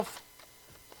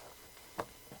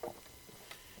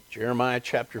Jeremiah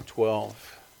chapter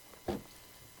 12. A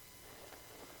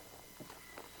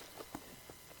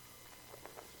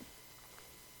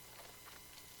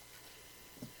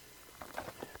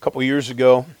couple years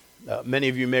ago, many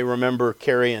of you may remember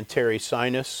Carrie and Terry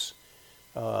Sinus.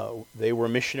 They were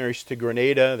missionaries to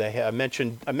Grenada. I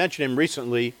mentioned him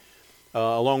recently,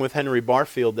 along with Henry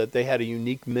Barfield, that they had a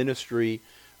unique ministry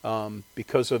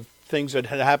because of things that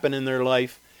had happened in their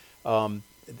life.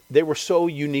 They were so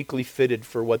uniquely fitted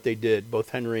for what they did, both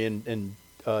Henry and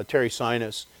Terry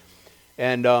Sinus.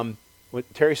 And when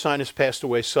Terry Sinus passed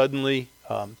away suddenly,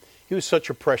 he was such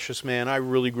a precious man. I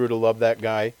really grew to love that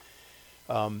guy.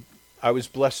 I was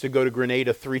blessed to go to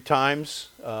Grenada 3 times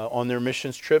on their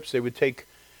missions trips. They would take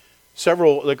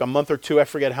several, like a month or two, I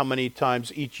forget how many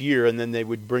times each year, and then they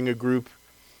would bring a group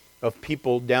of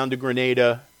people down to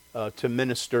Grenada to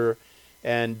minister,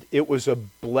 and it was a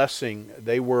blessing.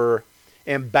 They were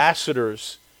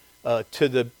ambassadors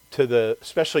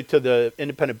especially to the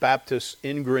Independent Baptists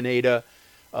in Grenada.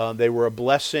 They were a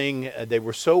blessing. They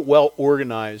were so well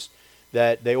organized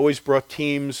that they always brought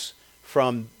teams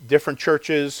from different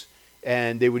churches,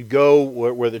 and they would go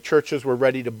where the churches were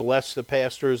ready to bless the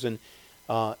pastors. And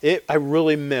I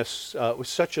really miss. It was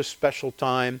such a special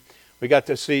time. We got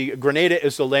to see Grenada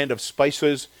is the land of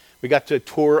spices. We got to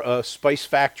tour a spice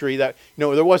factory. There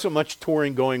wasn't much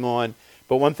touring going on.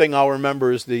 But one thing I'll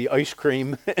remember is the ice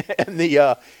cream and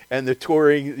the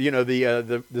touring,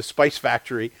 the spice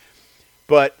factory.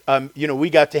 But we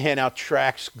got to hand out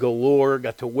tracts galore,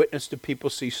 got to witness to people,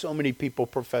 see so many people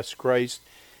profess Christ.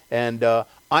 And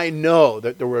I know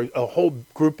that there were a whole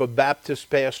group of Baptist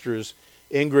pastors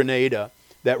in Grenada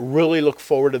that really look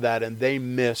forward to that, and they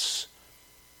miss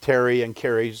Terry and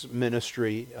Carrie's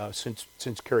ministry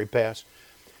since Carrie passed.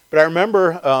 But I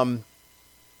remember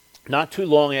not too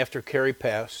long after Carrie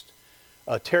passed,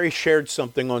 Terry shared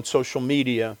something on social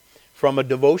media from a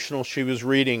devotional she was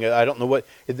reading. I don't know what.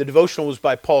 The devotional was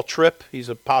by Paul Tripp. He's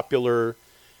a popular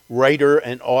writer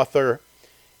and author.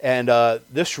 And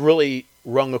this really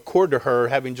rung a chord to her,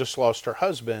 having just lost her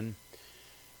husband.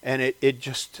 And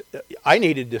I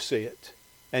needed to see it.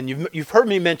 And you've heard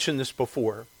me mention this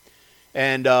before.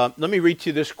 And let me read to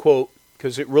you this quote,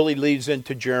 because it really leads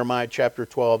into Jeremiah chapter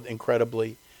 12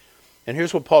 incredibly. And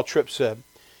here's what Paul Tripp said.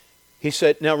 He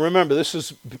said, now remember, this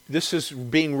is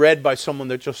being read by someone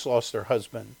that just lost their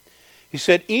husband. He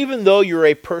said, even though you're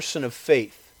a person of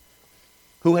faith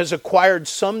who has acquired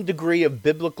some degree of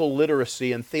biblical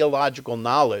literacy and theological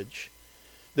knowledge,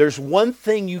 there's one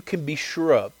thing you can be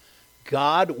sure of.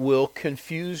 God will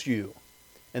confuse you.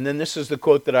 And then this is the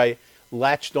quote that I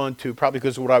latched onto, probably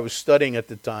because of what I was studying at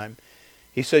the time.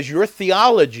 He says, your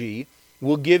theology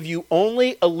will give you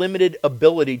only a limited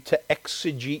ability to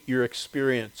exegete your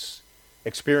experiences.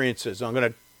 I'm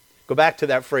going to go back to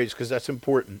that phrase because that's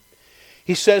important.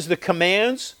 He says the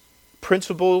commands,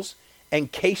 principles,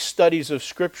 and case studies of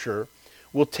Scripture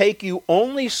will take you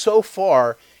only so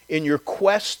far in your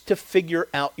quest to figure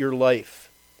out your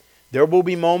life. There will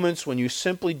be moments when you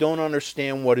simply don't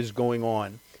understand what is going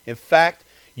on. In fact,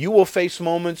 you will face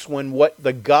moments when what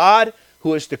the God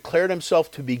who has declared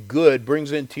himself to be good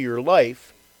brings into your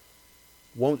life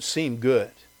won't seem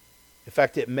good. In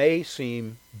fact, it may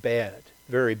seem bad,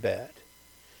 very bad.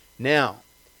 Now,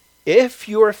 if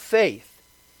your faith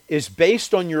is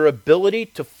based on your ability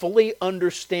to fully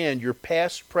understand your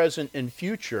past, present, and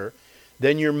future,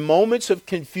 then your moments of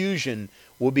confusion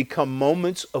will become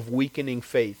moments of weakening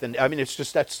faith. And I mean, it's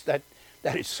just that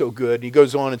is so good. And he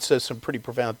goes on and says some pretty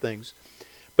profound things.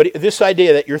 But this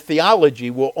idea that your theology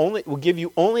will give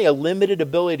you only a limited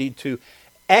ability to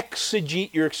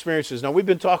exegete your experiences. Now, we've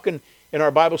been talking in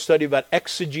our Bible study about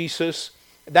exegesis.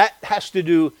 That has to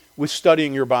do with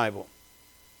studying your Bible.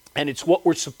 And it's what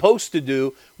we're supposed to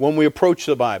do when we approach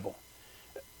the Bible.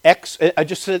 I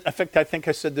just said, in fact, I think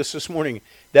I said this morning,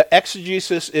 that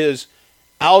exegesis is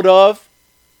out of,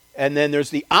 and then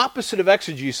there's the opposite of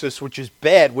exegesis, which is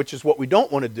bad, which is what we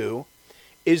don't want to do,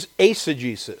 is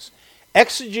eisegesis.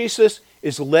 Exegesis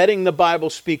is letting the Bible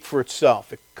speak for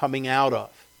itself, coming out of.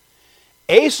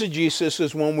 Eisegesis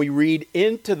is when we read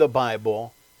into the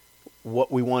Bible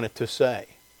what we want it to say.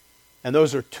 And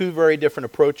those are two very different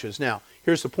approaches. Now,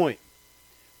 here's the point.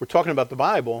 We're talking about the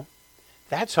Bible.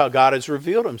 That's how God has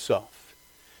revealed himself.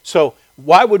 So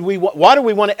why do we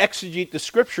want to exegete the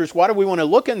Scriptures? Why do we want to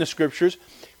look in the Scriptures?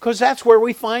 Because that's where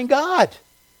we find God.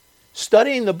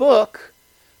 Studying the book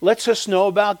lets us know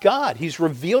about God. He's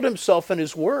revealed himself in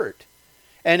his Word.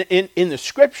 And in the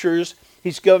Scriptures,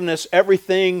 he's given us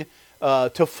everything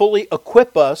to fully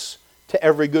equip us to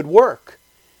every good work.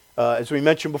 As we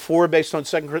mentioned before, based on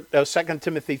 2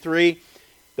 Timothy 3,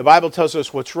 The Bible tells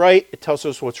us what's right. It tells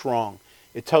us what's wrong.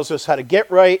 It tells us how to get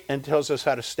right and tells us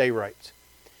how to stay right.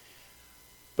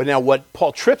 But now what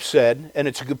Paul Tripp said, and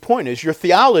it's a good point, is your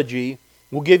theology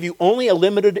will give you only a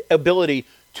limited ability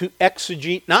to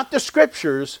exegete, not the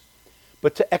scriptures,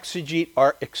 but to exegete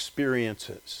our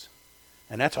experiences.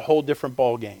 And that's a whole different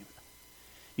ballgame.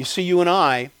 You see, you and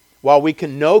I, while we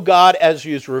can know God as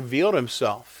he has revealed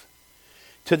himself,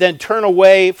 to then turn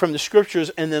away from the scriptures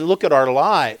and then look at our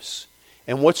lives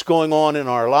and what's going on in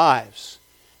our lives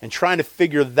and trying to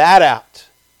figure that out,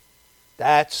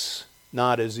 that's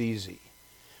not as easy.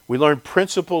 We learn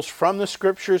principles from the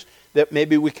scriptures that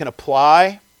maybe we can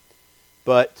apply,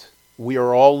 but we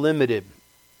are all limited.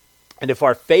 And if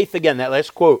our faith, again, that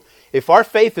last quote, if our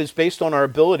faith is based on our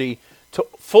ability to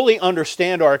fully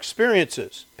understand our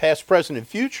experiences, past, present, and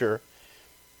future,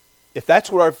 if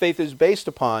that's what our faith is based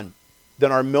upon,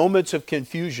 then our moments of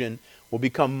confusion will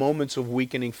become moments of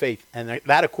weakening faith. And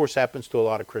that, of course, happens to a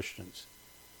lot of Christians.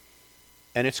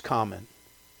 And it's common.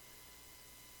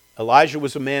 Elijah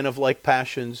was a man of like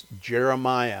passions.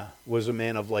 Jeremiah was a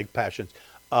man of like passions.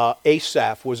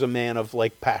 Asaph was a man of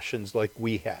like passions like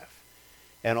we have.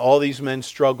 And all these men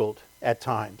struggled at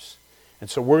times. And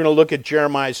so we're going to look at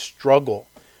Jeremiah's struggle.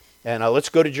 And let's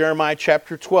go to Jeremiah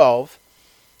chapter 12.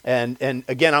 And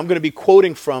again, I'm going to be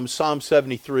quoting from Psalm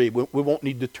 73. We won't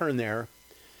need to turn there.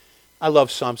 I love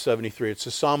Psalm 73. It's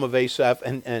a psalm of Asaph.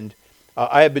 And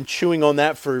I have been chewing on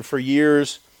that for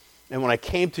years. And when I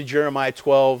came to Jeremiah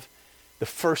 12,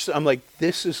 I'm like,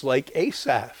 this is like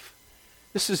Asaph.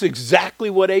 This is exactly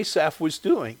what Asaph was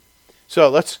doing. So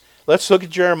let's look at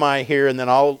Jeremiah here, and then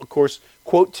I'll, of course,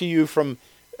 quote to you from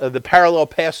the parallel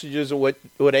passages of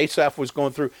what Asaph was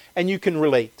going through, and you can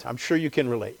relate. I'm sure you can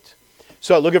relate.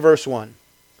 So look at verse 1.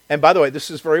 And by the way, this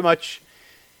is very much,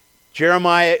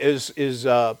 Jeremiah is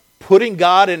putting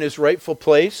God in his rightful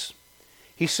place.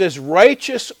 He says,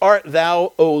 righteous art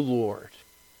thou, O Lord.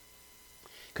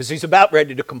 Because he's about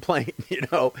ready to complain,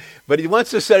 But he wants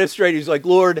to set it straight. He's like,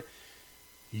 Lord,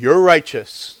 you're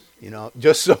righteous,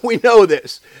 just so we know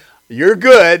this. You're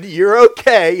good, you're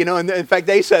okay, And in fact,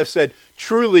 Asaph said,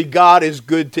 truly God is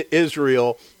good to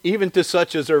Israel, even to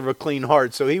such as are of a clean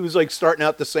heart. So he was like starting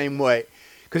out the same way.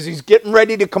 Because he's getting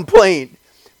ready to complain.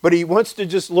 But he wants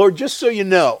to Lord, just so you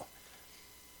know,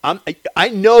 I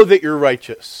know that you're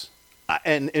righteous.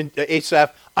 And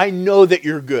Asaph, I know that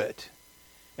you're good.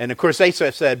 And of course,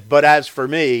 Asaph said, but as for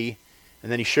me,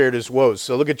 and then he shared his woes.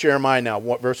 So look at Jeremiah now,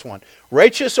 verse 1.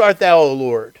 Righteous art thou, O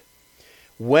Lord,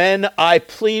 when I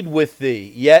plead with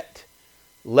thee, yet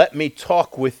let me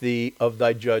talk with thee of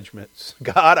thy judgments.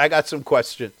 God, I got some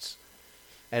questions.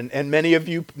 And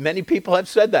many people have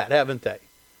said that, haven't they?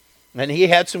 And he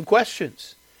had some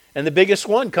questions. And the biggest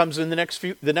one comes in the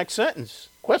next sentence.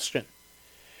 Question.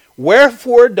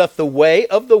 Wherefore doth the way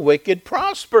of the wicked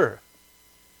prosper?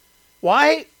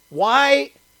 Why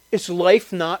is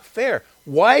life not fair?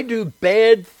 Why do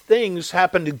bad things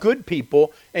happen to good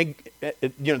people? And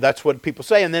that's what people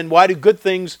say. And then why do good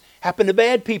things happen to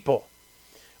bad people?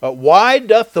 Why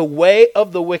doth the way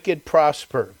of the wicked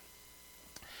prosper?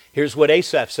 Here's what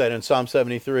Asaph said in Psalm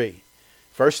 73.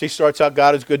 First he starts out,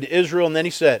 God is good to Israel. And then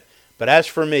he said, but as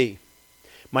for me,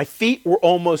 my feet were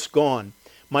almost gone.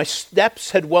 My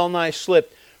steps had well nigh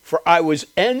slipped. For I was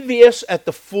envious at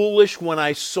the foolish when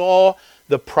I saw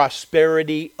the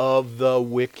prosperity of the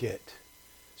wicked.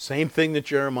 Same thing that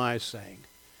Jeremiah is saying.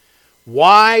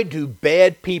 Why do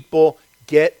bad people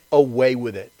get away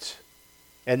with it?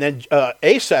 And then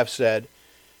Asaph said,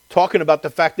 talking about the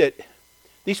fact that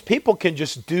these people can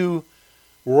just do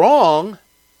wrong,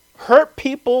 hurt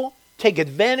people, take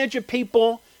advantage of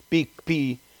people,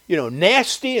 be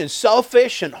nasty and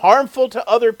selfish and harmful to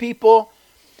other people.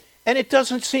 And it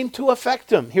doesn't seem to affect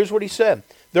them. Here's what he said.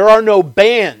 There are no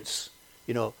bands,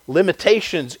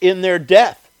 limitations in their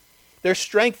death. Their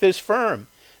strength is firm.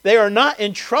 They are not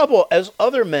in trouble as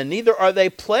other men, neither are they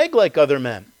plagued like other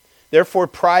men. Therefore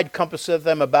pride compasseth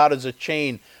them about as a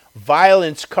chain.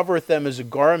 Violence covereth them as a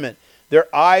garment.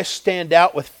 Their eyes stand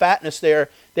out with fatness. They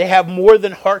have more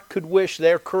than heart could wish.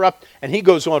 They are corrupt. And he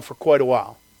goes on for quite a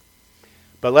while.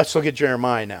 But let's look at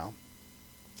Jeremiah now.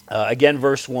 Again,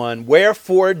 verse 1.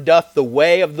 Wherefore doth the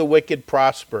way of the wicked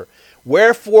prosper?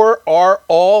 Wherefore are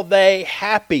all they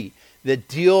happy that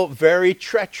deal very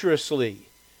treacherously?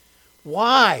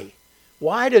 Why?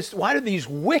 Why do these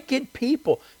wicked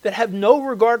people that have no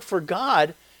regard for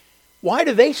God, why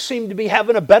do they seem to be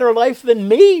having a better life than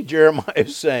me? Jeremiah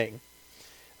is saying.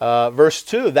 Verse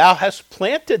 2. Thou hast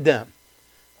planted them.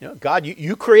 God,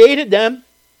 you created them.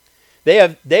 They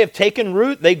have taken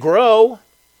root. They grow.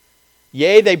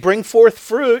 Yea, they bring forth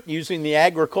fruit, using the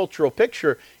agricultural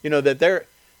picture, that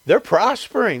they're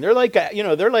prospering. They're like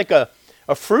a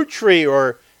fruit tree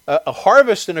or a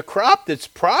harvest and a crop that's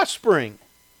prospering.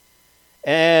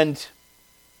 And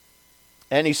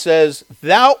he says,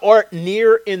 thou art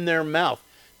near in their mouth.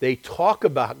 They talk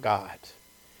about God,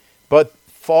 but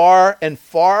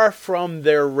far from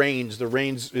their reins. The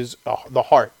reins is the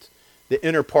heart, the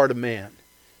inner part of man.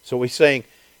 So he's saying,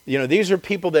 these are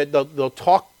people that they'll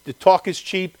talk. The talk is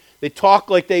cheap. They talk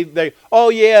like they oh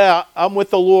yeah, I'm with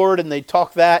the Lord, and they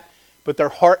talk that, but their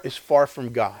heart is far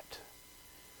from God.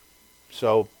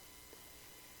 So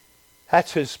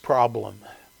that's his problem.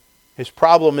 His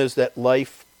problem is that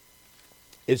life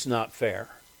is not fair.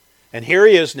 And here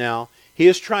he is now. He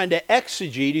is trying to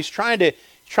exegete. He's trying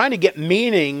to get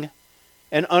meaning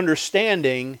and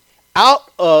understanding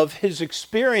out of his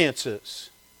experiences.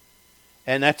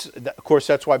 And that's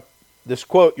why this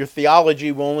quote, your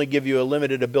theology will only give you a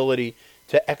limited ability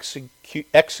to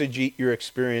exegete your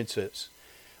experiences.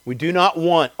 We do not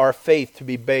want our faith to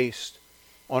be based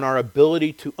on our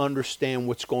ability to understand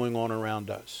what's going on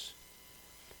around us.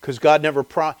 Because God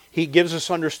He gives us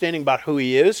understanding about who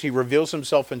He is. He reveals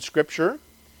Himself in Scripture.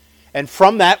 And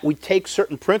from that, we take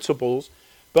certain principles.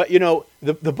 But,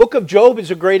 the book of Job is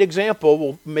a great example.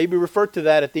 We'll maybe refer to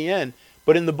that at the end.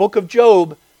 But in the book of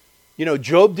Job,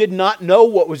 Job did not know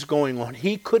what was going on.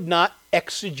 He could not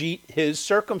exegete his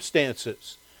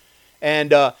circumstances.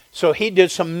 And so he did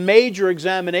some major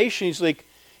examination. He's like,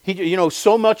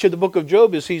 so much of the book of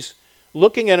Job is he's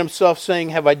looking at himself saying,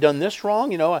 have I done this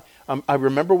wrong? I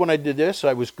remember when I did this,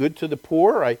 I was good to the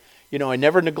poor. I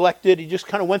never neglected. He just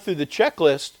kind of went through the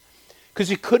checklist because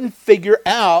he couldn't figure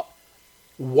out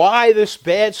why this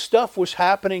bad stuff was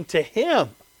happening to him.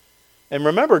 And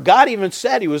remember, God even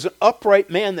said he was an upright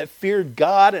man that feared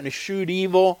God and eschewed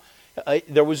evil.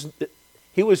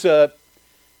 He was an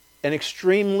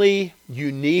extremely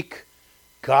unique,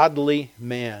 godly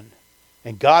man.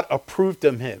 And God approved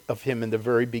of him in the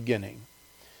very beginning.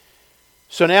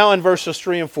 So now in verses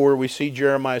 3 and 4, we see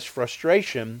Jeremiah's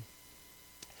frustration.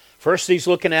 First, he's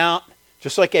looking out,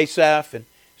 just like Asaph, and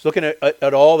he's looking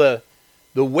at all the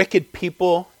wicked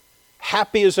people,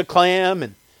 happy as a clam,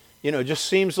 and just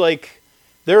seems like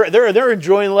they're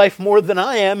enjoying life more than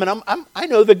I am, and I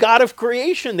know the God of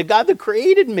creation, the God that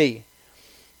created me.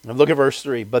 And look at verse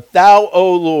 3. But thou,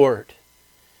 O Lord,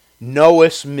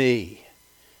 knowest me.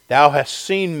 Thou hast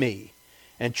seen me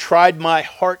and tried my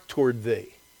heart toward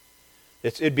thee.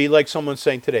 It'd be like someone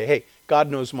saying today, hey, God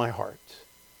knows my heart.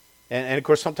 And of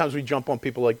course, sometimes we jump on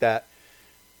people like that,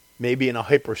 maybe in a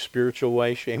hyper-spiritual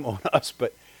way, shame on us,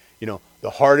 but, the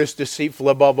heart is deceitful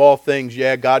above all things.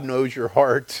 Yeah, God knows your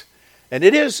heart. And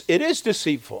it is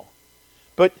deceitful.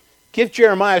 But give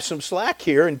Jeremiah some slack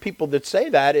here, and people that say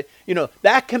that,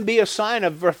 that can be a sign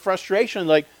of frustration.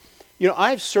 Like,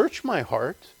 I've searched my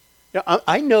heart.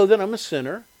 I know that I'm a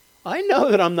sinner. I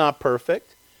know that I'm not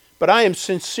perfect. But I am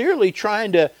sincerely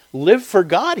trying to live for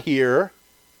God here,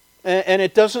 and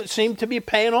it doesn't seem to be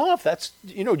paying off. That's,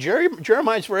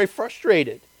 Jeremiah's very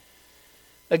frustrated.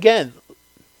 Again,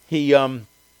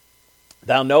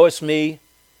 thou knowest me,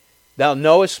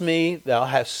 thou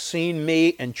hast seen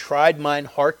me and tried mine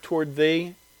heart toward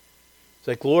thee. It's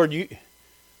like, Lord,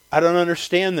 I don't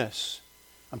understand this.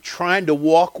 I'm trying to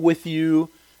walk with you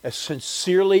as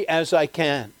sincerely as I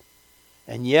can.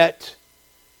 And yet,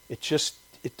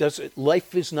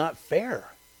 life is not fair.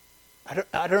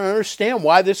 I don't understand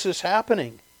why this is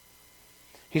happening.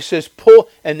 He says,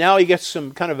 and now he gets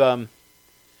some kind of,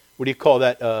 what do you call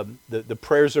that? The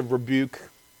prayers of rebuke.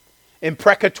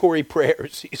 Imprecatory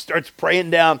prayers. He starts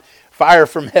praying down fire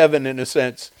from heaven in a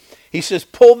sense. He says,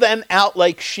 pull them out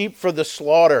like sheep for the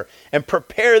slaughter and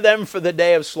prepare them for the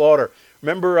day of slaughter.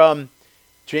 Remember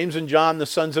James and John, the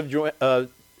sons of you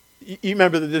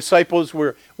remember the disciples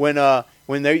were when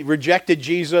they rejected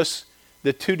Jesus,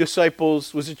 the two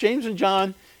disciples, was it James and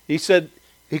John? He said,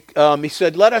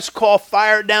 let us call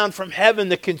fire down from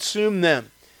heaven to consume them.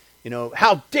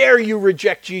 How dare you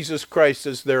reject Jesus Christ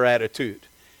is their attitude.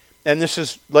 And this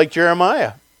is like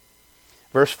Jeremiah.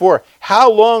 Verse 4,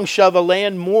 how long shall the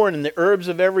land mourn and the herbs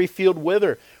of every field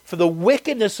wither for the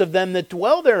wickedness of them that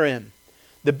dwell therein?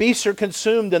 The beasts are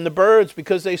consumed and the birds,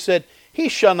 because they said, he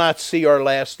shall not see our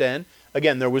last end.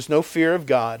 Again, there was no fear of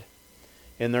God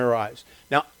in their eyes.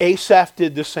 Now, Asaph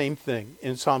did the same thing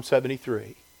in Psalm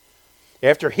 73.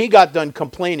 After he got done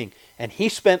complaining, and he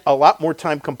spent a lot more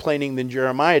time complaining than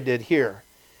Jeremiah did here.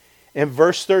 In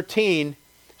verse 13,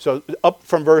 so up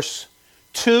from verse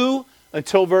 2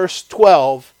 until verse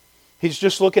 12, he's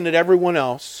just looking at everyone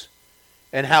else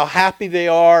and how happy they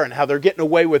are and how they're getting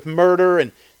away with murder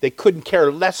and they couldn't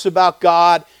care less about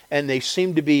God and they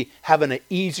seem to be having an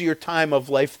easier time of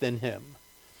life than him.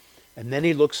 And then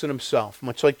he looks at himself,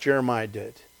 much like Jeremiah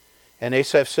did. And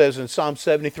Asaph says in Psalm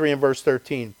 73 and verse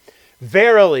 13,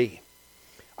 "Verily,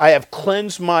 I have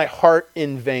cleansed my heart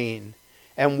in vain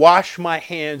and washed my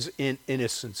hands in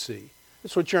innocency."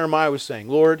 That's what Jeremiah was saying.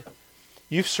 Lord,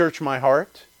 you've searched my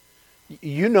heart.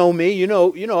 You know me. You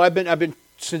know. I've been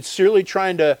sincerely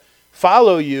trying to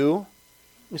follow you.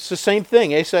 It's the same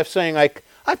thing. Asaph saying,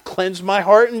 I've cleansed my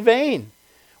heart in vain,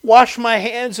 washed my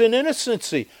hands in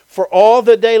innocency. For all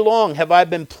the day long have I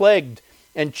been plagued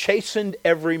and chastened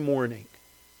every morning.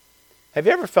 Have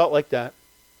you ever felt like that?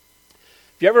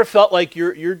 Have you ever felt like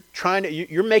you're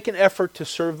making effort to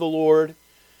serve the Lord?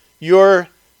 You're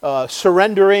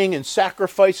surrendering and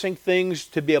sacrificing things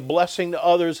to be a blessing to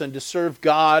others and to serve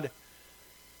God,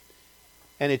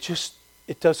 and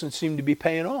it doesn't seem to be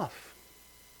paying off.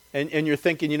 And you're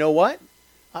thinking, you know what?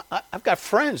 I've got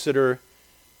friends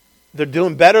they're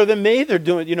doing better than me. They're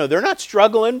doing, they're not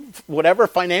struggling, whatever,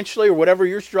 financially or whatever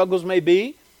your struggles may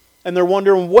be. And they're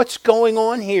wondering, what's going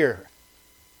on here?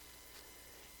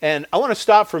 And I want to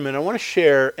stop for a minute. I want to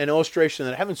share an illustration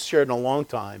that I haven't shared in a long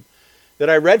time, that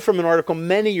I read from an article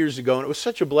many years ago, and it was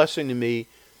such a blessing to me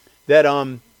that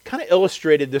kind of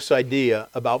illustrated this idea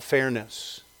about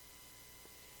fairness.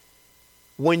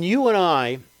 When you and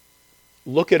I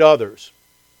look at others,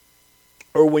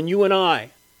 or when you and I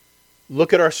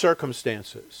look at our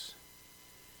circumstances,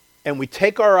 and we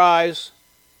take our eyes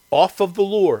off of the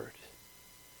Lord,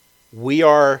 we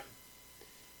are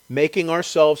making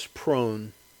ourselves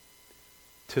prone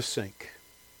to sink.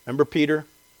 Remember Peter?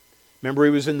 Remember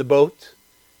he was in the boat,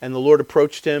 and the Lord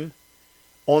approached him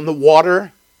on the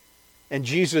water, and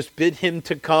Jesus bid him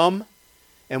to come.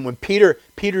 And when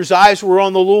Peter's eyes were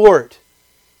on the Lord,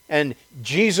 and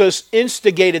Jesus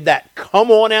instigated that, come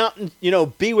on out and,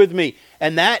 be with me.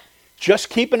 And that, just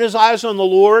keeping his eyes on the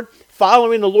Lord,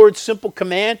 following the Lord's simple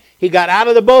command, he got out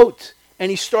of the boat and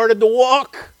he started to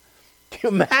walk. Can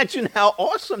you imagine how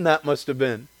awesome that must have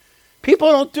been?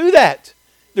 People don't do that.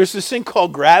 There's this thing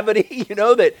called gravity,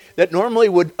 that normally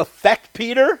would affect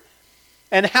Peter.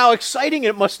 And how exciting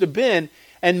it must have been.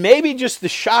 And maybe just the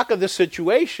shock of the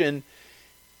situation.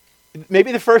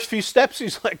 Maybe the first few steps,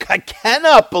 he's like, I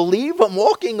cannot believe I'm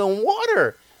walking on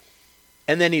water.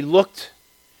 And then he looked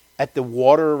at the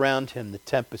water around him, the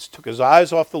tempest, took his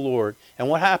eyes off the Lord. And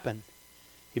what happened?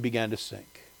 He began to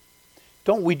sink.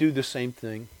 Don't we do the same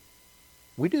thing?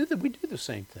 We do the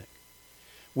same thing.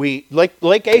 We,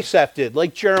 like Asaph did,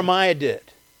 like Jeremiah did,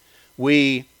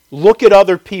 we look at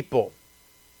other people,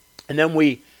 and then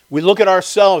we look at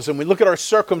ourselves, and we look at our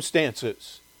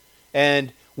circumstances,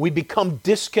 and we become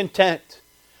discontent.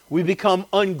 We become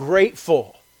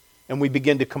ungrateful, and we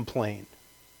begin to complain.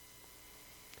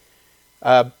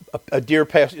 A dear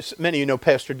pastor, many of you know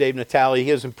Pastor Dave Natale. He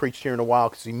hasn't preached here in a while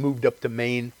because he moved up to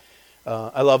Maine.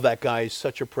 I love that guy. He's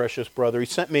such a precious brother. He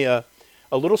sent me a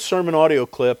little sermon audio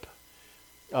clip,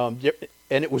 and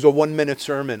it was a 1-minute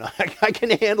sermon. I can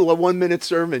handle a 1-minute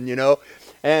sermon,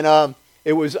 And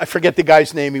it was, I forget the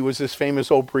guy's name. He was this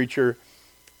famous old preacher.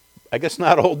 I guess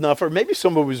not old enough, or maybe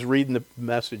someone was reading the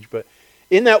message, but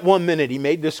in that 1 minute, he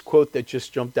made this quote that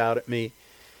just jumped out at me,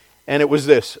 and it was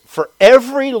this: for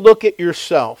every look at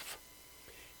yourself,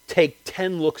 take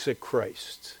 10 looks at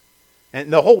Christ.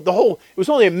 And the whole, it was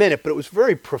only a minute, but it was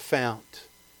very profound.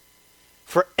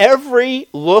 For every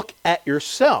look at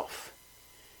yourself,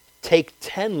 take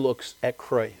 10 looks at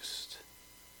Christ.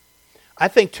 I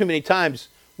think too many times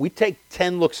we take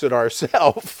 10 looks at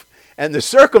ourselves and the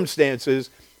circumstances,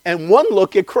 and 1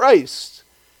 look at Christ.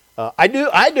 I do.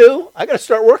 I got to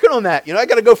start working on that. I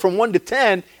got to go from 1 to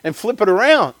 10 and flip it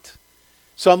around.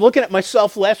 So I'm looking at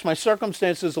myself less, my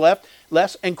circumstances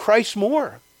less, and Christ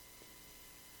more.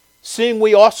 Seeing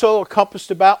we also are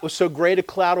compassed about with so great a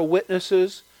cloud of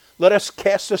witnesses, let us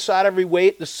cast aside every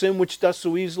weight, the sin which doth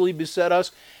so easily beset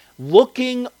us,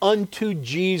 looking unto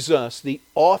Jesus, the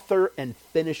author and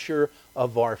finisher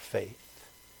of our faith.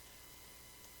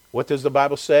 What does the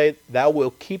Bible say? Thou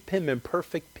wilt keep him in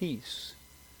perfect peace,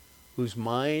 whose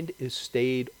mind is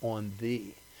stayed on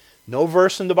thee. No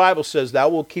verse in the Bible says thou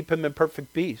wilt keep him in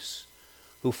perfect peace,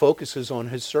 who focuses on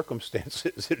his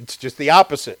circumstances. It's just the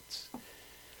opposite.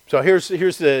 So here's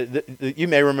the you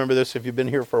may remember this if you've been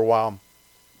here for a while.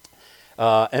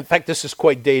 In fact, this is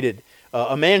quite dated.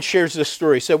 A man shares this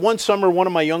story. He said, one summer, one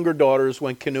of my younger daughters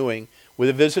went canoeing with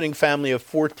a visiting family of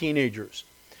 4 teenagers.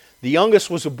 The youngest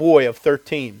was a boy of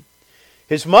 13.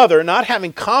 His mother, not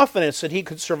having confidence that he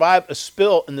could survive a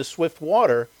spill in the swift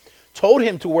water, told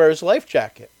him to wear his life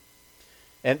jacket.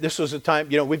 And this was a time,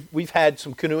 we've had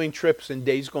some canoeing trips in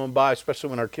days gone by,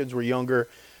 especially when our kids were younger.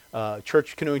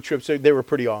 Church canoeing trips, they were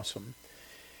pretty awesome.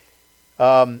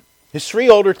 His three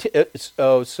older,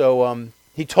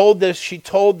 he told this, she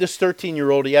told this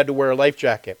 13-year-old he had to wear a life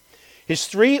jacket. His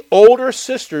three older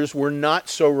sisters were not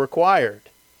so required.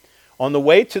 On the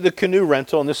way to the canoe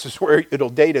rental, and this is where it'll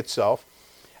date itself,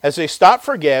 as they stopped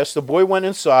for gas, the boy went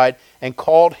inside and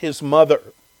called his mother.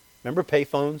 Remember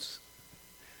payphones?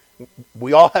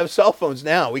 We all have cell phones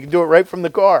now. We can do it right from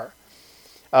the car.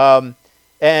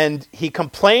 And he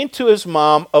complained to his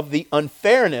mom of the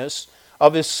unfairness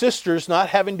of his sisters not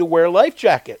having to wear life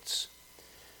jackets.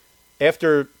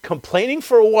 After complaining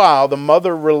for a while, the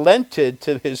mother relented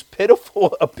to his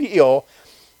pitiful appeal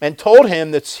and told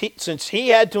him that since he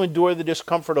had to endure the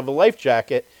discomfort of a life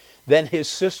jacket, then his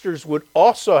sisters would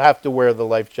also have to wear the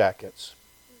life jackets.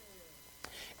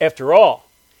 After all,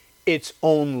 it's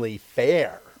only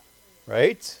fair,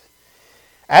 right?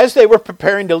 As they were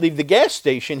preparing to leave the gas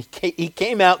station, he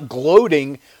came out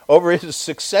gloating over his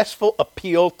successful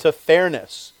appeal to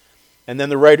fairness. And then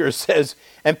the writer says,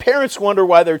 and parents wonder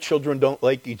why their children don't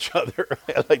like each other.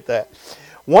 I like that.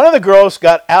 One of the girls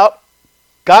got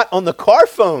on the car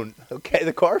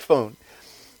phone,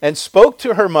 and spoke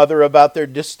to her mother about their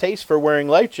distaste for wearing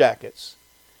life jackets.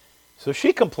 So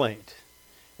she complained.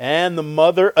 And the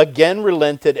mother again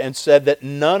relented and said that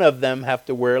none of them have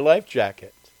to wear a life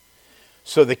jacket.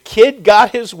 So the kid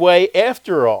got his way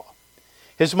after all.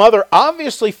 His mother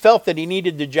obviously felt that he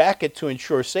needed the jacket to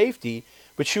ensure safety,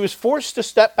 but she was forced to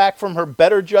step back from her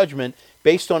better judgment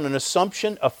based on an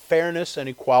assumption of fairness and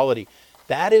equality.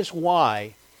 That is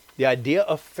why the idea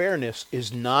of fairness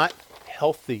is not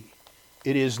healthy.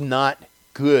 It is not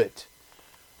good.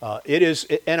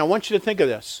 And I want you to think of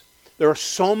this. There are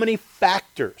so many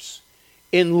factors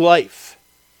in life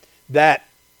that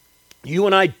you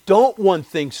and I don't want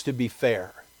things to be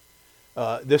fair.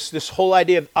 This whole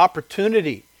idea of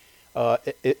opportunity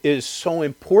is so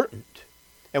important.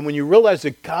 And when you realize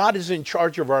that God is in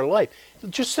charge of our life,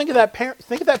 just think of that parent.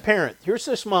 Think of that parent. Here's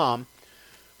this mom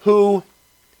who,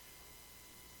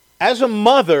 as a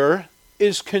mother,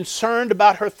 is concerned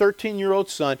about her 13-year-old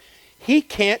son. He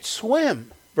can't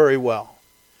swim very well.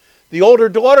 The older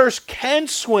daughters can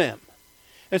swim.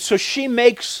 And so she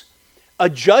makes a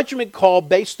judgment call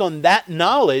based on that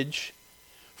knowledge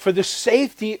for the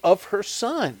safety of her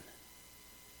son.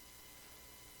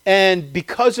 And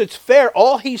because it's fair,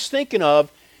 all he's thinking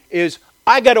of is,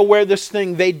 I got to wear this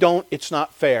thing, they don't, it's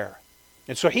not fair.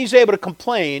 And so he's able to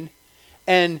complain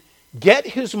and get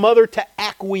his mother to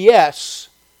acquiesce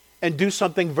and do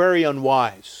something very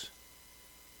unwise.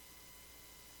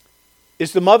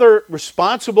 Is the mother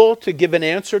responsible to give an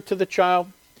answer to the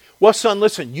child? Well, son,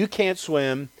 listen, you can't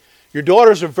swim. Your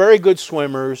daughters are very good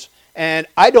swimmers, and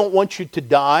I don't want you to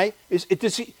die.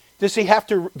 Does she have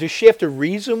to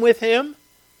reason with him?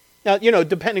 Now,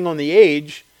 depending on the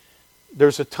age,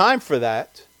 there's a time for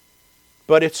that.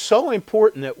 But it's so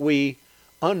important that we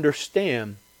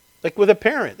understand, like with a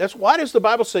parent. Why does the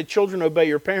Bible say children obey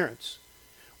your parents?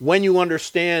 When you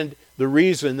understand the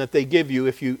reason that they give you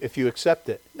if you accept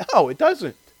it. No, it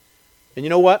doesn't. And you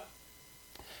know what?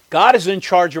 God is in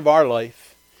charge of our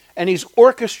life, and He's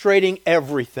orchestrating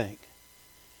everything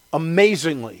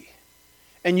amazingly.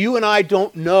 And you and I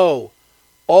don't know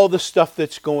all the stuff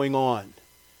that's going on.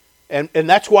 And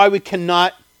that's why we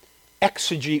cannot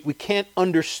exegete, we can't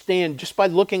understand just by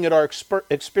looking at our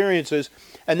experiences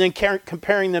and then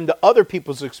comparing them to other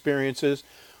people's experiences.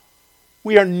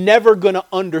 We are never going to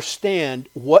understand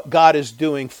what God is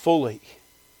doing fully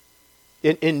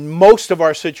in most of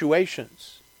our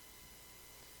situations.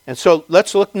 And so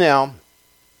let's look now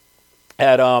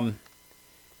at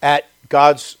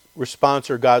God's response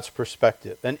or God's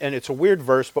perspective. And it's a weird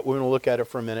verse, but we're going to look at it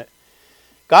for a minute.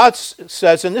 God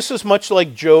says, and this is much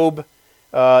like Job,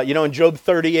 in Job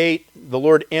 38, the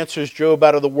Lord answers Job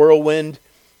out of the whirlwind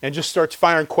and just starts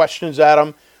firing questions at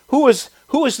him. Who is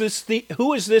this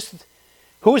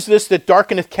that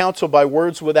darkeneth counsel by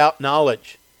words without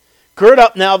knowledge? Gird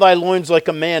up now thy loins like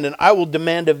a man, and I will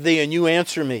demand of thee, and you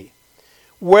answer me.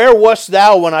 Where wast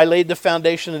thou when I laid the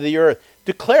foundation of the earth?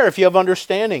 Declare if you have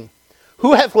understanding.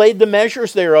 Who hath laid the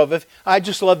measures thereof? I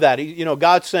just love that.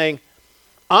 God's saying,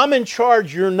 I'm in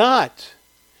charge, you're not.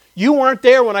 You weren't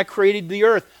there when I created the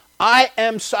earth. I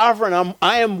am sovereign.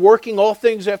 I am working all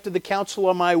things after the counsel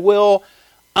of my will.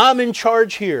 I'm in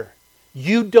charge here.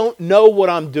 You don't know what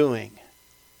I'm doing.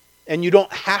 And you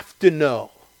don't have to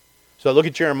know. So look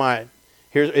at Jeremiah.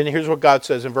 Here's what God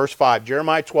says in verse 5.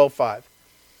 Jeremiah 12:5.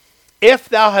 If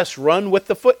thou hast run with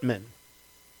the footmen,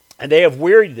 and they have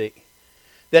wearied thee,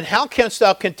 then how canst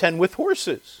thou contend with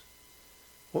horses?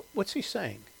 What's he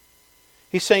saying?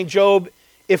 He's saying, Job,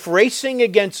 if racing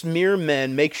against mere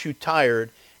men makes you tired,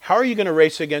 how are you going to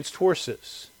race against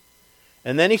horses?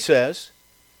 And then he says,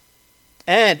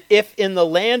 and if in the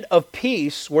land of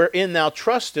peace wherein thou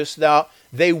trustest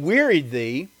they wearied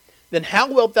thee, then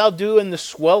how wilt thou do in the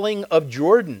swelling of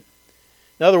Jordan?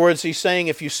 In other words, he's saying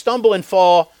if you stumble and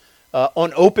fall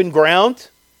on open ground,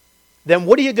 then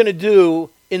what are you going to do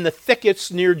in the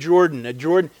thickets near Jordan? At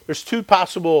Jordan, there's two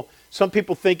possible. Some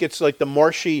people think it's like the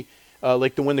marshy,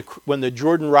 like when the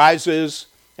Jordan rises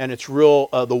and it's real.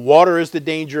 The water is the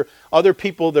danger. Other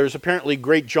people, there's apparently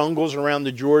great jungles around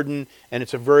the Jordan, and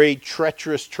it's a very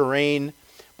treacherous terrain.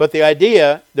 But the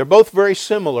idea, they're both very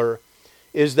similar,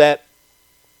 is that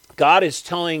God is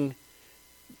looking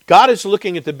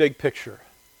at the big picture.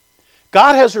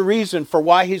 God has a reason for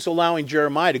why he's allowing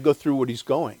Jeremiah to go through what he's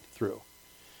going through.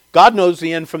 God knows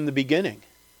the end from the beginning.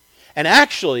 And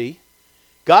actually,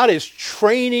 God is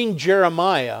training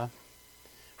Jeremiah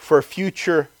for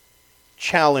future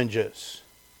challenges.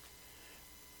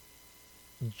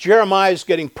 Jeremiah is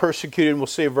getting persecuted, and we'll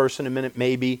see a verse in a minute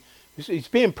maybe. He's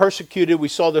being persecuted, we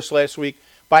saw this last week,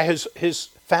 by his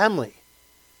family,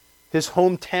 his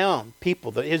hometown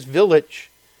people, his village.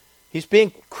 He's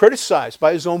being criticized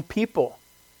by his own people.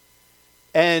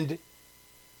 And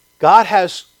God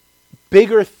has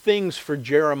bigger things for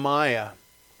Jeremiah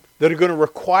that are going to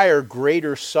require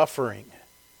greater suffering.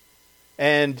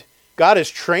 And God is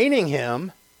training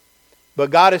him, but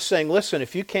God is saying, listen,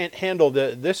 if you can't handle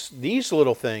these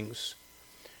little things,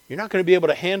 you're not going to be able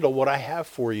to handle what I have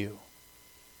for you.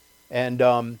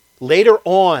 And later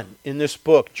on in this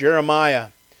book, Jeremiah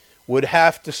would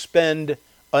have to spend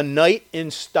a night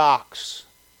in stocks.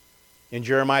 In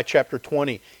Jeremiah chapter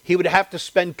 20, he would have to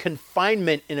spend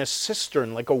confinement in a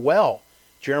cistern, like a well,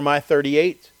 Jeremiah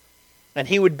 38. And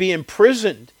he would be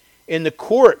imprisoned in the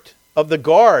court of the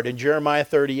guard in Jeremiah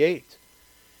 38.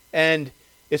 And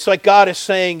it's like God is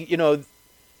saying,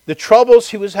 the troubles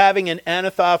he was having in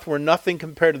Anathoth were nothing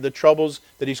compared to the troubles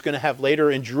that he's going to have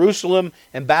later in Jerusalem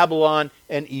and Babylon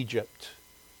and Egypt.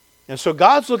 And so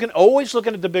God's always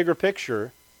looking at the bigger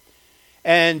picture.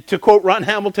 And to quote Ron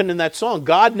Hamilton in that song,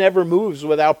 God never moves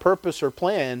without purpose or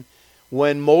plan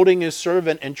when molding his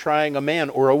servant and trying a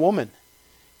man or a woman.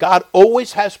 God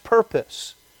always has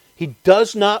purpose. He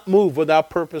does not move without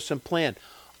purpose and plan.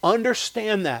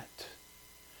 Understand that.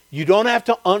 You don't have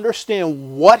to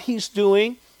understand what he's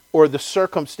doing or the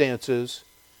circumstances,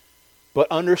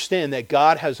 but understand that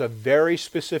God has a very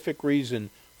specific reason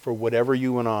for whatever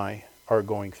you and I are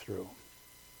going through.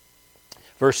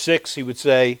 Verse 6, he would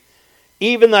say,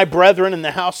 even thy brethren in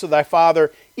the house of thy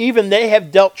father, even they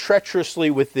have dealt treacherously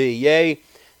with thee. Yea,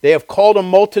 they have called a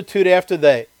multitude after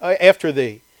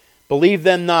thee. Believe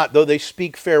them not, though they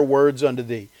speak fair words unto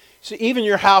thee. So even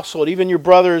your household, even your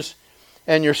brothers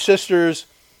and your sisters,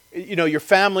 your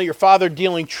family, your father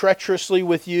dealing treacherously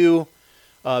with you.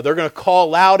 They're going to call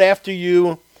loud after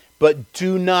you, but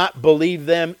do not believe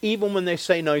them, even when they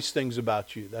say nice things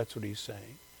about you. That's what he's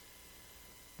saying.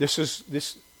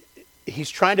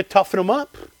 He's trying to toughen him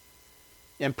up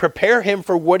and prepare him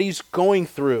for what he's going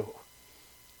through.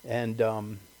 And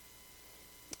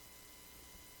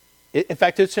in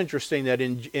fact, it's interesting that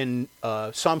in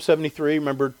Psalm 73,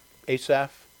 remember Asaph?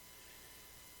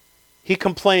 He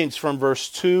complains from verse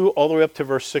 2 all the way up to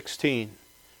verse 16.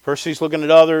 First he's looking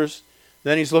at others,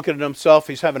 then he's looking at himself.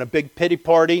 He's having a big pity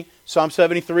party. Psalm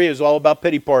 73 is all about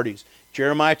pity parties.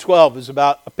 Jeremiah 12 is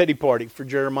about a pity party for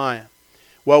Jeremiah.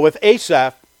 Well, with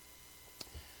Asaph,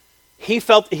 he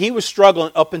felt he was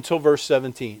struggling up until verse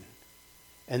 17.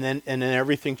 And then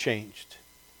everything changed.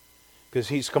 Because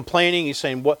he's complaining, he's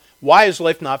saying, why is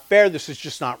life not fair? This is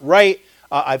just not right.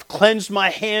 I've cleansed my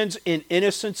hands in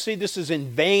innocency. This is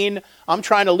in vain. I'm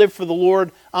trying to live for the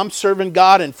Lord. I'm serving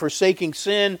God and forsaking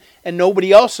sin, and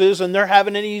nobody else is, and they're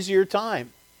having an easier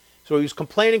time. So he's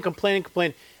complaining.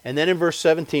 And then in verse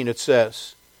 17 it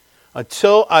says,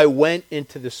 until I went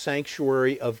into the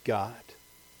sanctuary of God.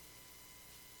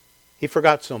 He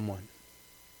forgot someone.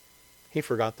 He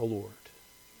forgot the Lord.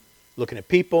 Looking at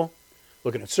people,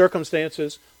 looking at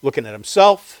circumstances, looking at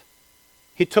himself.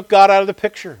 He took God out of the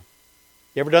picture.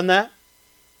 You ever done that?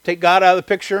 Take God out of the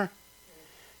picture?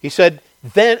 He said,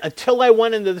 then until I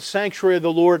went into the sanctuary of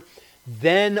the Lord,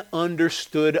 then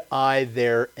understood I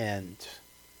their end.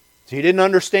 So he didn't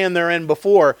understand their end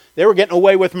before. They were getting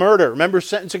away with murder. Remember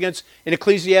sentence against, in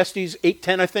Ecclesiastes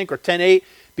 8:10, I think, or 10:8,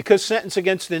 because sentence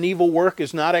against an evil work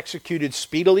is not executed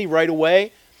speedily right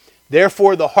away,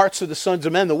 therefore the hearts of the sons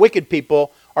of men, the wicked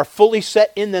people, are fully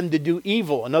set in them to do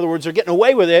evil. In other words, they're getting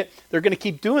away with it. They're going to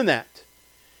keep doing that.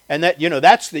 And that,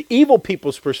 that's the evil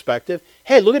people's perspective.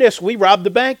 Hey, look at this. We robbed the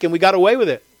bank and we got away with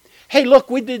it. Hey, look,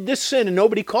 we did this sin and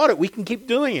nobody caught it. We can keep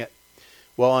doing it.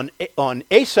 Well, on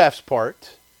Asaph's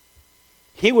part,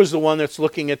 he was the one that's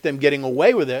looking at them getting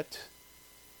away with it.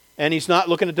 And he's not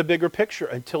looking at the bigger picture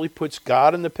until he puts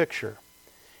God in the picture.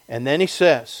 And then he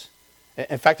says,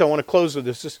 in fact, I want to close with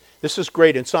this. This is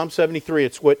great. In Psalm 73,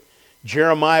 it's what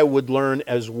Jeremiah would learn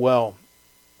as well.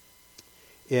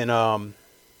 In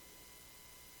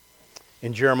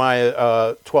Jeremiah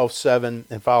 12:7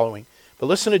 and following. But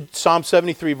listen to Psalm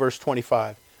 73, verse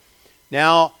 25.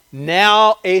 Now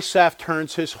Asaph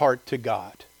turns his heart to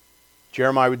God.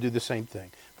 Jeremiah would do the same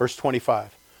thing. Verse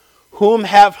 25. Whom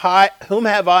have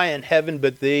I in heaven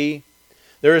but thee?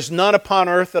 There is none upon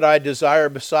earth that I desire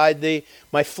beside thee.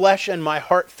 My flesh and my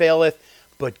heart faileth,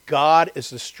 but God is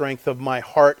the strength of my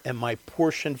heart and my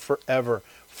portion forever.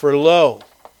 For lo,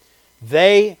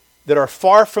 they that are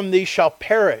far from thee shall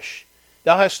perish.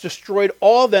 Thou hast destroyed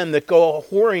all them that go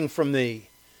a-whoring from thee.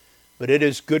 But it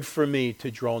is good for me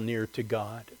to draw near to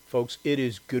God. Folks, it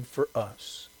is good for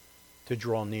us to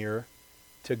draw near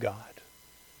to God.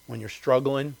 When you're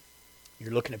struggling,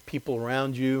 you're looking at people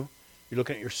around you, you're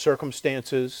looking at your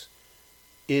circumstances,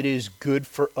 it is good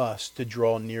for us to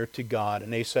draw near to God.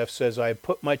 And Asaph says, I have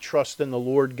put my trust in the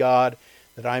Lord God,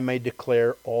 that I may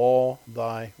declare all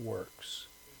thy works.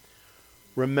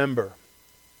 Remember,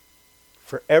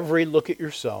 for every look at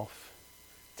yourself,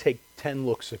 take 10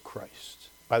 looks at Christ.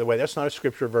 By the way, that's not a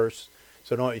scripture verse,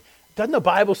 so doesn't the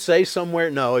Bible say somewhere?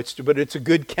 No, but it's a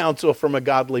good counsel from a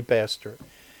godly pastor.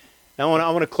 Now I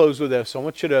want to close with this. I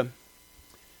want you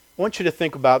to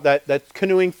think about that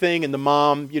canoeing thing and the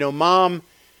mom.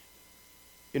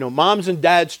 Moms and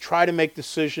dads try to make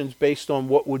decisions based on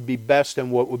what would be best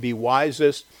and what would be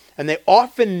wisest, and they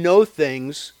often know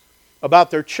things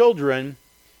about their children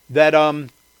that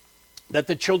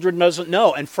the children doesn't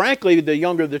know. And frankly, the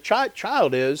younger the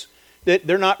child is, that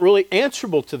they're not really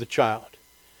answerable to the child.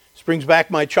 This brings back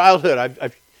my childhood.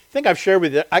 I think I've shared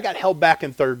with you, I got held back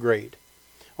in 3rd grade.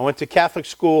 I went to Catholic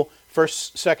school,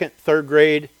 1st, 2nd, 3rd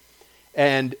grade,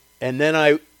 and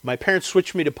then my parents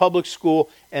switched me to public school,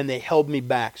 and they held me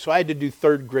back. So I had to do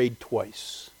 3rd grade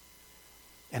twice.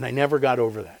 And I never got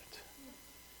over that.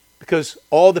 Because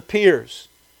all the peers,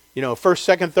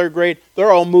 1st, 2nd, 3rd grade,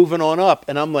 they're all moving on up,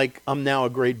 and I'm now a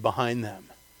grade behind them.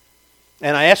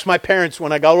 And I asked my parents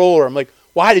when I got older, I'm like,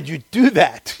 why did you do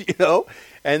that?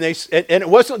 And it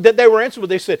wasn't that they were answerable.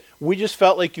 They said, we just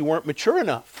felt like you weren't mature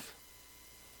enough.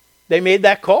 They made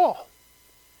that call.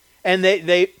 And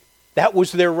that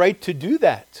was their right to do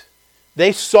that.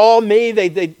 They saw me,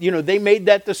 they made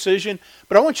that decision.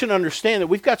 But I want you to understand that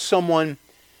we've got someone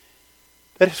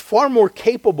that is far more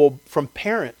capable from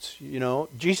parents.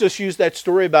 Jesus used that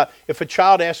story about if a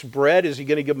child asks bread, is he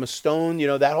going to give him a stone?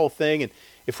 That whole thing. And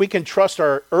if we can trust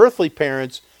our earthly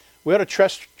parents, we ought to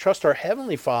trust our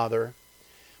Heavenly Father.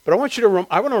 But I want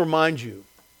to remind you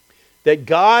that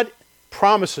God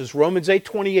promises, Romans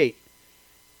 8:28,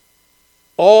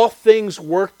 all things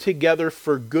work together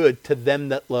for good to them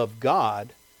that love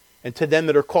God and to them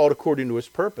that are called according to his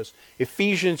purpose.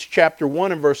 Ephesians chapter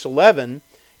 1 and verse 11,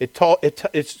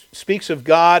 it speaks of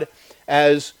God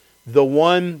as the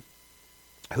one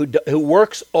who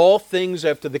works all things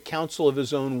after the counsel of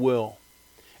his own will.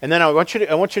 And then I want you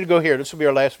to go here. This will be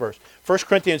our last verse. 1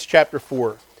 Corinthians chapter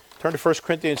 4. Turn to 1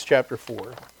 Corinthians chapter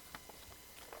 4.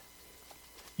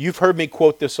 You've heard me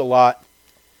quote this a lot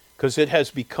because it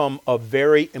has become a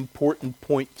very important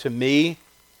point to me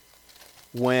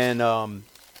when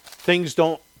things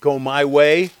don't go my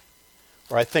way,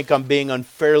 or I think I'm being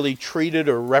unfairly treated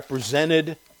or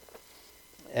represented.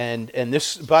 And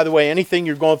this, by the way, anything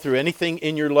you're going through, anything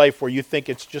in your life where you think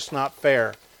it's just not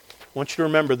fair, I want you to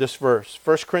remember this verse.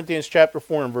 1 Corinthians chapter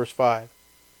 4 and verse 5.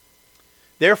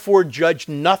 Therefore judge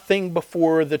nothing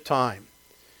before the time.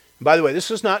 And by the way,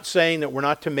 this is not saying that we're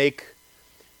not to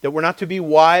be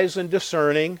wise and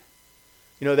discerning.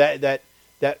 That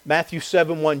Matthew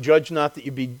 7:1, judge not that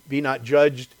you be not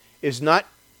judged, is not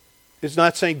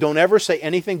saying don't ever say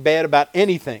anything bad about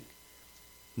anything.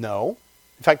 No.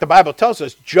 In fact, the Bible tells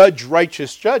us, judge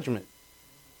righteous judgment.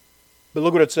 But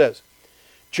look what it says.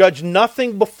 Judge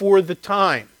nothing before the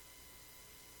time.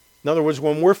 In other words,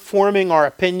 when we're forming our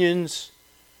opinions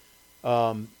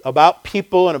about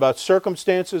people and about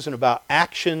circumstances and about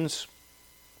actions,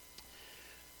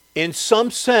 in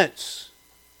some sense,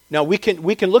 now we can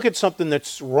look at something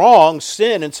that's wrong,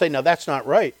 sin, and say, now that's not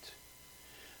right.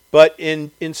 But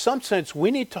in some sense,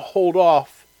 we need to hold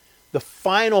off the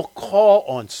final call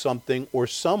on something or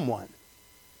someone.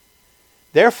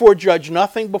 Therefore, judge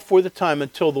nothing before the time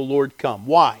until the Lord come.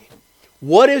 Why?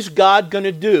 What is God going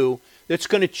to do that's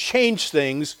going to change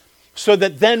things so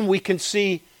that then we can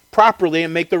see properly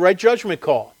and make the right judgment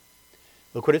call?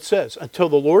 Look what it says. Until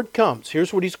the Lord comes.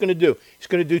 Here's what he's going to do. He's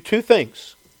going to do two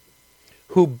things.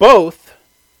 who both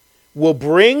will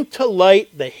bring to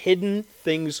light the hidden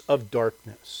things of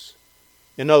darkness.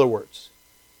 In other words,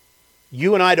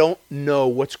 you and I don't know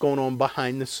what's going on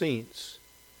behind the scenes.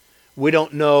 We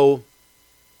don't know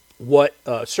what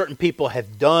certain people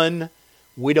have done.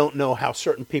 We don't know how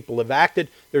certain people have acted.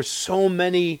 There's so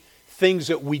many things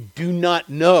that we do not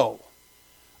know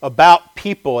about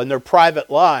people and their private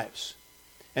lives.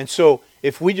 And so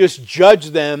if we just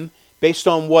judge them based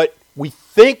on what we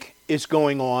think is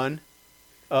going on,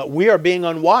 we are being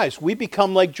unwise. We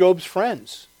become like Job's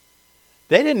friends.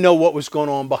 They didn't know what was going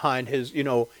on behind his,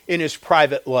 in his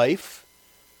private life.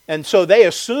 And so they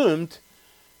assumed,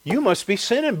 you must be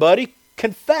sinning, buddy.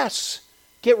 Confess.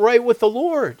 Get right with the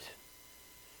Lord.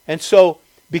 And so,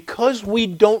 because we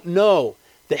don't know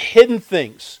the hidden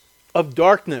things of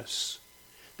darkness,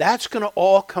 that's going to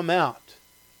all come out.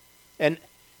 And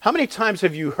how many times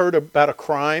have you heard about a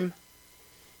crime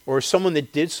or someone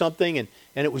that did something and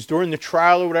it was during the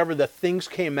trial or whatever, the things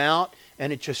came out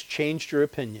and it just changed your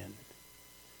opinion?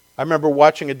 I remember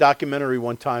watching a documentary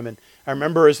one time, and I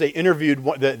remember as they interviewed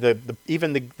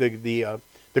the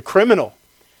criminal,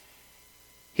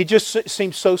 he just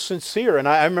seemed so sincere. And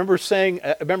I remember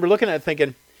looking at it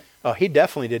thinking, oh, he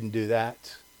definitely didn't do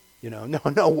that.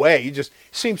 No way. He just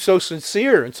seemed so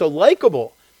sincere and so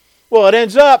likable. Well, it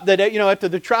ends up that, after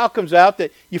the trial comes out,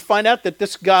 that you find out that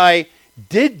this guy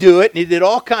did do it, and he did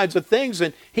all kinds of things,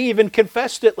 and he even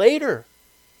confessed it later.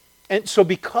 And so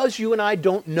because you and I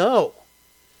don't know,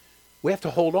 we have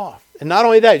to hold off. And not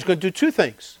only that, he's going to do two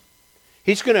things.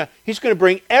 He's going to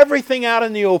bring everything out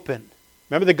in the open.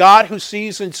 Remember, the God who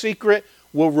sees in secret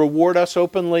will reward us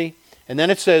openly. And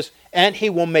then it says, and he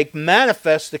will make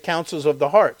manifest the counsels of the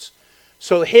hearts.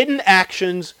 So hidden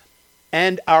actions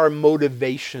and our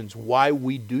motivations, why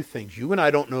we do things. You and I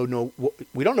don't know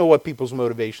we don't know what people's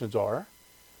motivations are.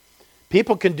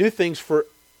 People can do things for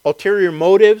ulterior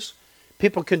motives.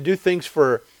 People can do things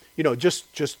for,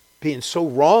 just being so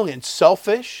wrong and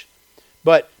selfish.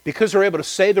 But because they're able to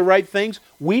say the right things,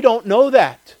 we don't know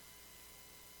that.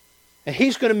 And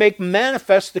he's going to make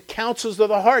manifest the counsels of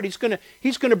the heart. He's going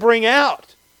to bring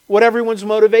out what everyone's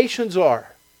motivations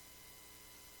are.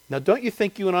 Now, don't you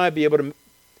think you and I be able to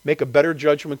make a better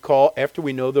judgment call after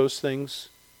we know those things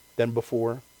than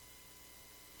before?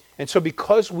 And so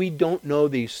because we don't know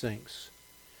these things,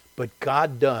 but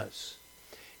God does,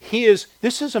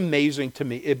 this is amazing to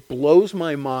me. It blows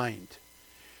my mind.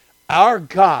 Our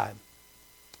God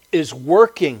is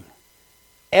working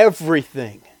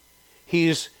everything.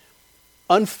 He's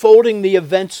unfolding the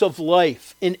events of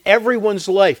life in everyone's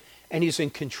life, and he's in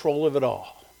control of it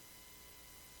all.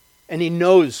 And he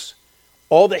knows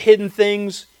all the hidden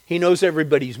things. He knows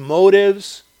everybody's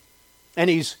motives, and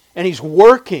he's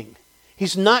working.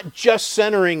 He's not just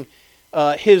centering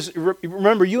his.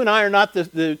 Remember, you and I are not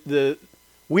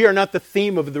we are not the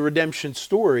theme of the redemption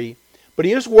story, but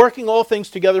he is working all things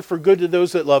together for good to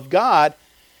those that love God,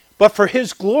 but for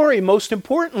his glory most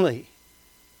importantly.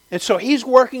 And so he's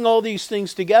working all these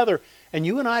things together, and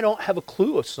you and I don't have a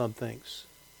clue of some things.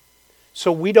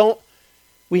 So we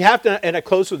have to, and I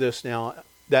close with this now,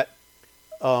 that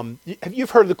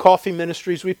you've heard of the Coffee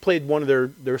Ministries. We played one of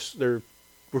their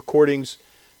recordings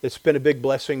that's been a big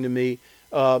blessing to me.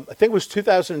 I think it was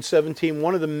 2017.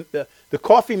 One of the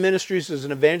Coffee Ministries is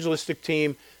an evangelistic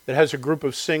team that has a group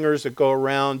of singers that go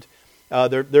around.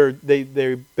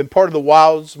 They've been part of the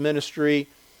Wilds ministry,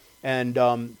 and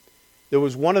there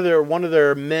was one of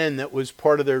their men that was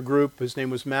part of their group. His name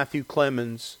was Matthew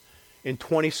Clemens. In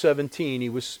 2017, he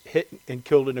was hit and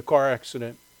killed in a car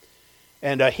accident,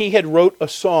 and he had wrote a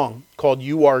song called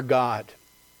 "You Are God."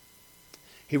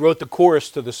 He wrote the chorus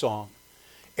to the song.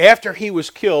 After he was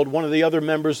killed, one of the other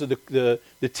members of the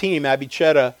team, Abby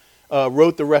Chetta,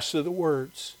 wrote the rest of the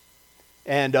words.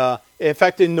 And in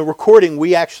fact, in the recording,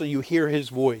 you hear his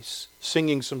voice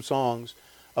singing some songs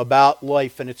about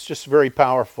life, and it's just very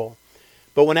powerful.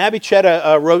 But when Abby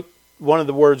Chetta wrote one of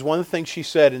the words, one of the things she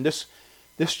said, and this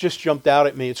just jumped out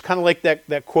at me. It's kind of like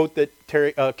that quote that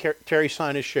Terry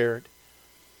Sinus shared.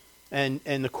 And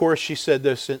the chorus, she said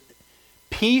this: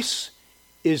 "Peace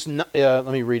is not." Let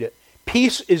me read it.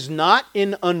 "Peace is not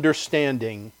in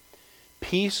understanding.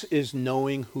 Peace is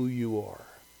knowing who you are."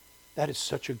 That is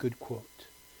such a good quote.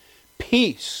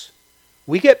 Peace.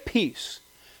 We get peace,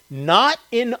 not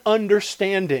in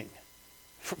understanding.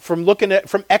 From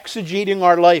exegeting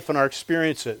our life and our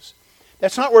experiences.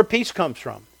 That's not where peace comes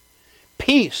from.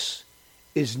 Peace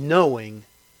is knowing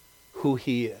who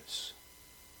he is.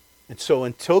 And so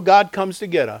until God comes to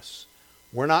get us,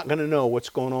 we're not going to know what's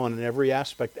going on in every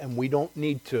aspect, and we don't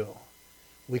need to.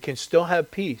 We can still have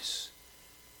peace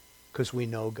because we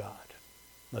know God.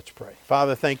 Let's pray.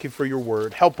 Father, thank you for your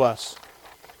word. Help us.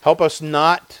 Help us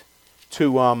not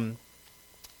to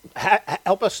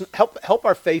help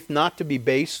our faith not to be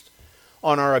based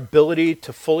on our ability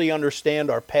to fully understand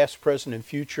our past, present, and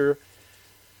future.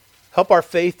 Help our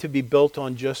faith to be built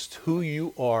on just who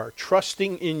you are,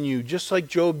 trusting in you, just like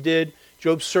Job did.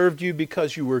 Job served you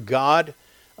because you were God,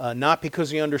 not because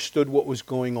he understood what was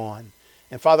going on.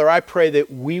 And Father, I pray that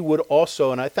we would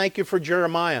also, and I thank you for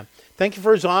Jeremiah. Thank you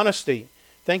for his honesty.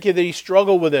 Thank you that he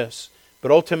struggled with this.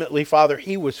 But ultimately, Father,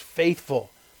 he was faithful.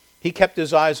 He kept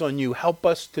his eyes on you. Help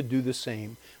us to do the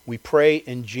same. We pray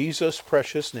in Jesus'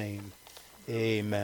 precious name. Amen.